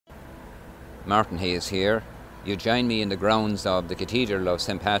Martin Hayes here. You join me in the grounds of the Cathedral of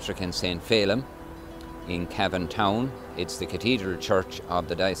St. Patrick and St. Phelim in Cavan town. It's the Cathedral Church of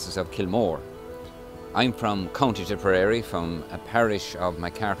the Diocese of Kilmore. I'm from County Tipperary, from a parish of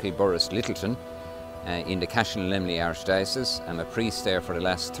McCarthy Burris Littleton in the Cashel and Emly Archdiocese. I'm a priest there for the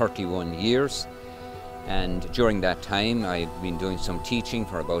last 31 years. And during that time, I've been doing some teaching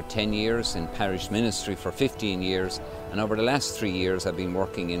for about 10 years, in parish ministry for 15 years, and over the last 3 years I've been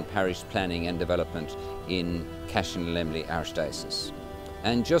working in parish planning and development in Cashel and Emly Archdiocese.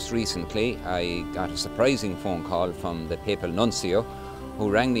 And just recently I got a surprising phone call from the Papal Nuncio,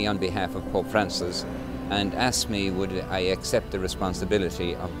 who rang me on behalf of Pope Francis and asked me would I accept the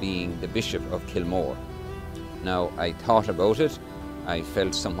responsibility of being the Bishop of Kilmore. Now, I thought about it. I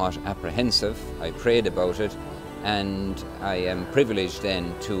felt somewhat apprehensive. I prayed about it, and I am privileged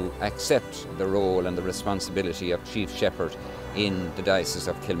then to accept the role and the responsibility of Chief Shepherd in the Diocese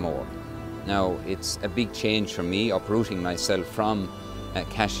of Kilmore. Now, it's a big change for me, uprooting myself from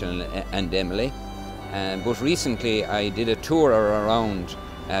Cashel and Emly, but recently I did a tour around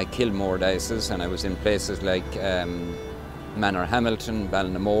Kilmore Diocese, and I was in places like Manor Hamilton,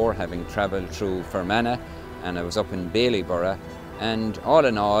 Ballinamore, having travelled through Fermanagh, and I was up in Baileyborough. And all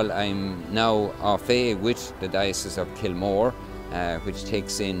in all, I'm now au fait with the Diocese of Kilmore, which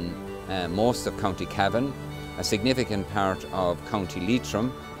takes in most of County Cavan, a significant part of County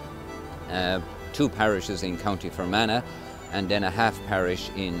Leitrim, 2 parishes in County Fermanagh, and then a half parish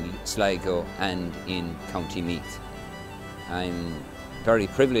in Sligo and in County Meath. I'm very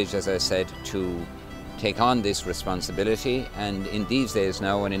privileged, as I said, to take on this responsibility, and in these days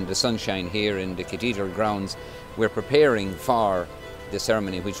now, and in the sunshine here in the cathedral grounds, we're preparing for the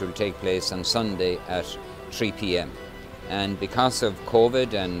ceremony which will take place on Sunday at 3 p.m. And because of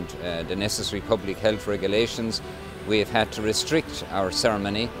COVID and the necessary public health regulations, we have had to restrict our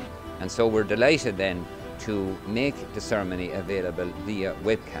ceremony, and so we're delighted then to make the ceremony available via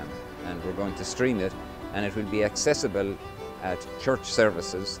webcam, and we're going to stream it, and it will be accessible at church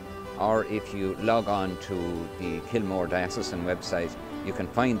services, or if you log on to the Kilmore Diocesan website, you can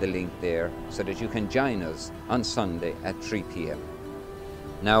find the link there so that you can join us on Sunday at 3 p.m.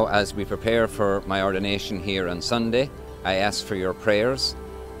 Now, as we prepare for my ordination here on Sunday, I ask for your prayers,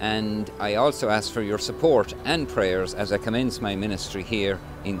 and I also ask for your support and prayers as I commence my ministry here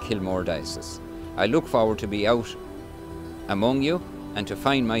in Kilmore Diocese. I look forward to be out among you and to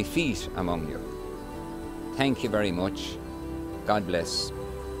find my feet among you. Thank you very much. God bless.